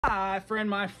Hi,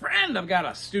 my friend, I've got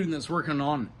a student that's working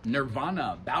on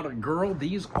Nirvana, About a Girl.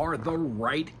 These are the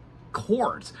right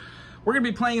chords. We're going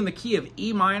to be playing in the key of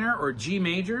E minor or G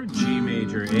major,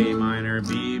 A minor,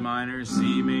 B minor,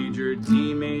 C major,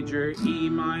 D major, E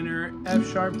minor,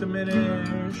 F sharp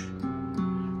diminish,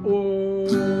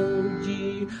 O,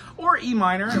 G, or E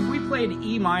minor. If we played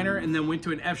E minor and then went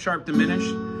to an F sharp diminished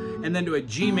and then to a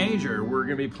G major, we're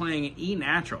going to be playing an E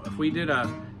natural. If we did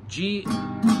a G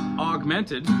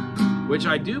augmented, which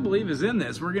I do believe is in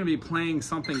this, we're going to be playing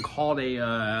something called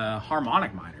a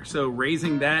harmonic minor. So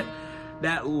raising that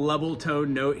level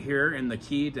tone note here in the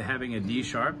key to having a D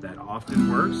sharp, that often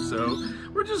works. So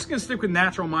we're just going to stick with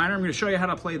natural minor. I'm going to show you how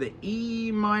to play the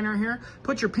E minor here.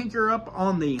 Put your pinky up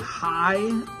on the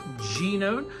high G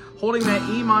note, holding that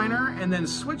E minor, and then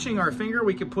switching our finger,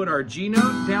 we could put our G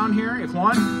note down here if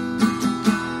one.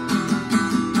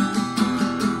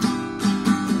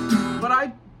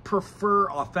 Prefer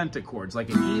authentic chords like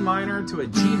an E minor to a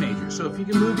G major. So if you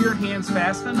can move your hands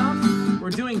fast enough, we're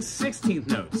doing 16th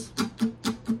notes.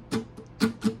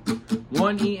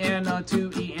 1 E and a,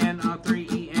 2 E and a, 3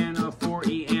 E and a, 4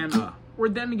 E and a. We're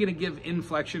then going to give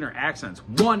inflection or accents.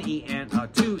 1 E and a,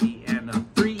 2 E and a,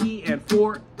 3 E and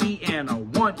 4 E and a,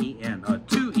 1 E and a,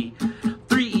 2 E,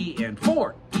 3 E and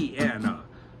 4 E and a.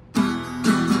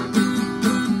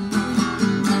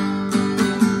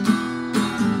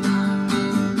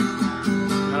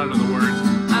 I don't know the words.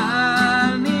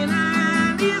 I need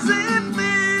an easy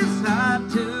place I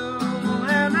do,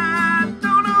 and I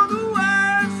don't know the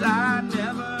words. I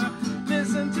never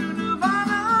listen to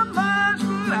Nirvana much,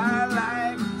 but I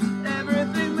like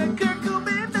everything that Kurt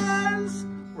Cobain does.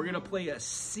 We're gonna play a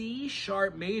C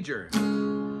sharp major.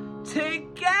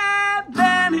 Take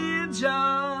advantage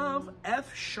of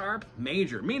F sharp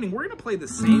major, meaning we're going to play the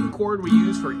same chord we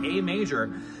use for A major,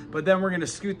 but then we're going to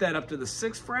scoot that up to the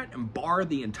 6th fret and bar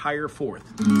the entire 4th.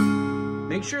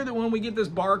 Make sure that when we get this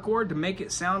bar chord, to make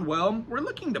it sound well, we're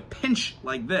looking to pinch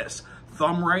like this.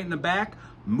 Thumb right in the back,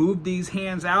 move these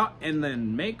hands out, and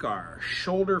then make our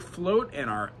shoulder float and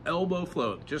our elbow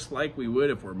float, just like we would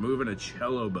if we're moving a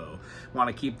cello bow. Want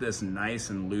to keep this nice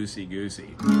and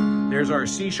loosey-goosey. There's our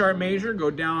C sharp major.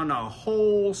 Go down a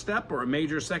whole step or a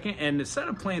major second, and instead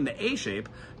of playing the A shape,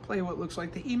 play what looks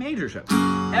like the E major shape.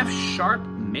 F sharp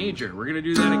major. We're going to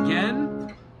do that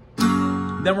again.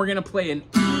 Then we're going to play an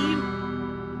E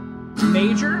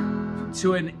major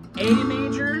to an A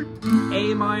major,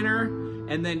 A minor,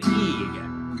 and then E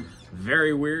again.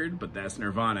 Very weird, but that's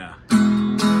Nirvana.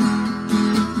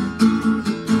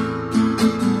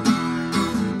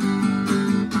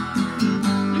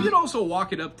 You can also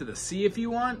walk it up to the C if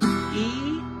you want.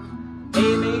 E,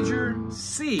 A major,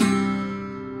 C.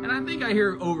 And I think I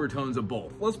hear overtones of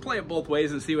both. Let's play it both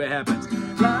ways and see what happens.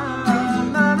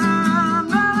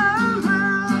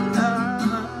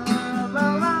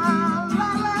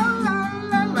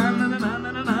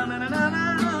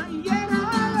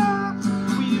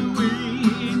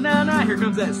 Here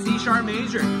comes that C sharp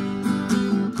major.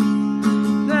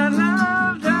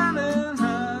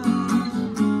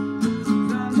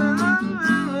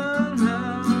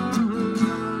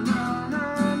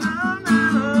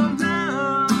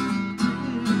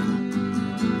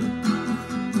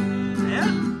 Yeah,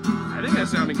 I think that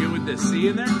sounded good with the C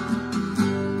in there.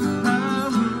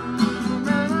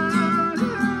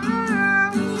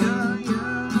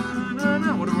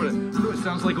 What it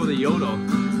sounds like with a yodel.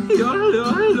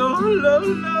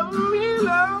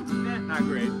 Not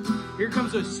great. Here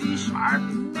comes a C sharp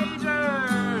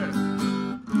major.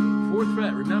 4th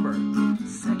fret, remember,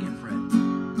 2nd fret.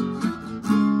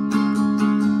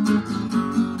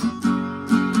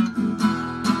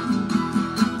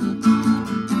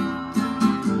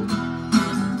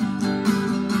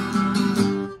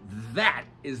 That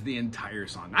is the entire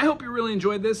song. I hope you really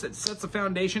enjoyed this. It sets the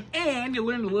foundation, and you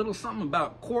learned a little something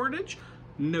about chordage,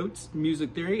 notes,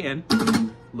 music theory, and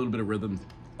a little bit of rhythm.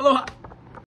 Aloha!